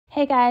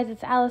Hey guys,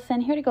 it's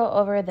Allison here to go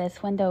over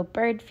this window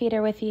bird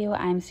feeder with you.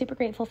 I'm super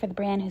grateful for the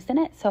brand who's in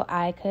it, so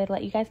I could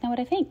let you guys know what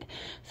I think.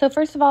 So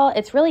first of all,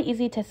 it's really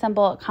easy to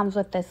assemble. It comes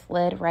with this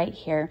lid right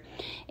here,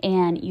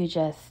 and you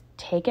just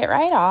take it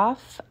right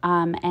off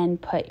and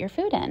put your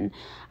food in.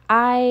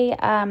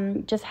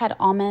 I just had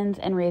almonds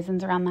and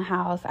raisins around the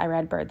house. I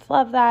read birds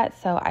love that,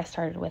 so I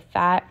started with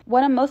that.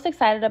 What I'm most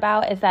excited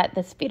about is that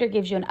this feeder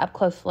gives you an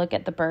up-close look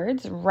at the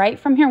birds right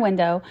from your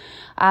window.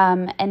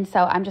 And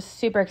so I'm just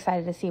super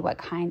excited to see what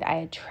kind I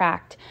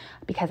attract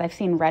because I've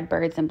seen red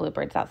birds and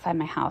bluebirds outside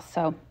my house.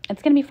 So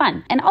it's going to be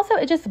fun. And also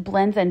it just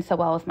blends in so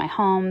well with my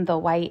home. The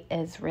white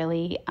is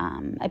really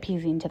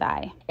appeasing to the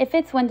eye. It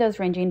fits windows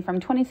ranging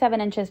from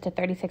 27 inches to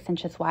 36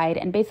 inches wide.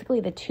 And basically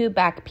the two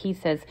back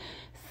pieces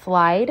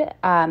slide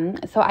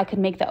so I could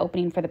make the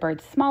opening for the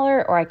birds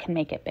smaller or I can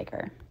make it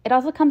bigger. It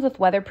also comes with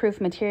weatherproof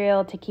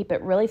material to keep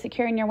it really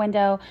secure in your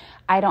window.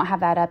 I don't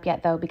have that up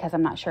yet though because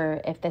I'm not sure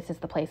if this is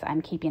the place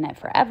I'm keeping it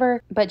forever,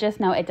 but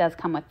just know it does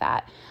come with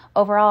that.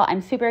 Overall,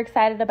 I'm super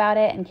excited about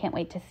it and can't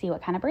wait to see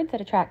what kind of birds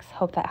it attracts.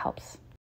 Hope that helps.